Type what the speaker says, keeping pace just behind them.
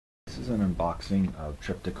an unboxing of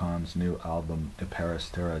Triptykon's new album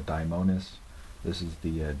Eparistera Daimones. This is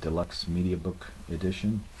the Deluxe Mediabook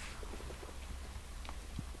edition.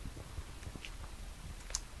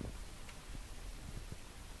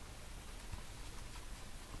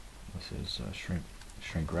 This is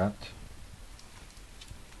shrink wrapped.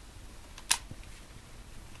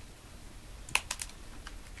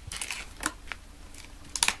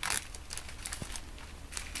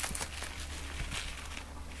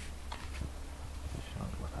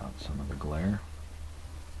 Without some of the glare.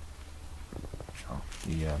 Oh,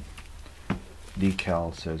 the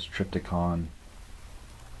decal says Triptykon.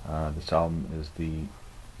 This album is the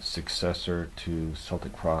successor to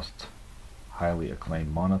Celtic Frost's highly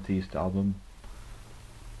acclaimed Monotheist album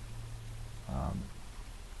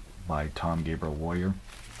by Tom Gabriel Warrior.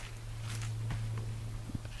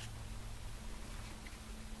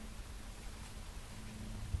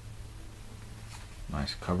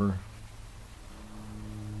 Nice cover.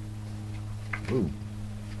 Ooh.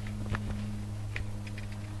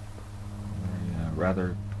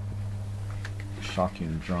 Rather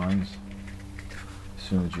shocking drawings as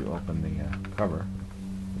soon as you open the cover.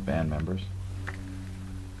 The band members.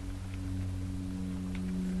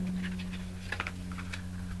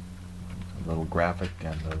 A little graphic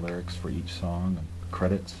and the lyrics for each song and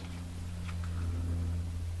credits.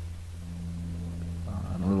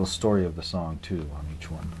 And a little story of the song too on each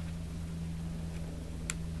one.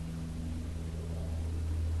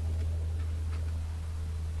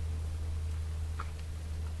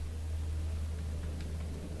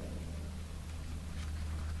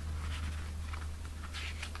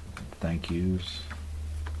 Thank yous.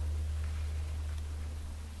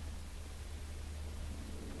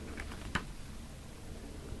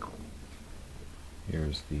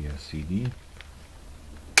 Here's the CD.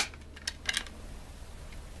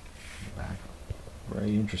 Back.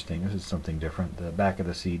 Very interesting. This is something different. The back of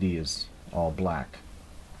the CD is all black.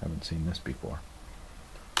 Haven't seen this before.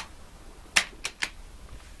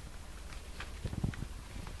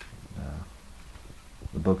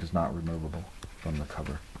 The book is not removable from the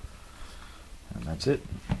cover. And that's it.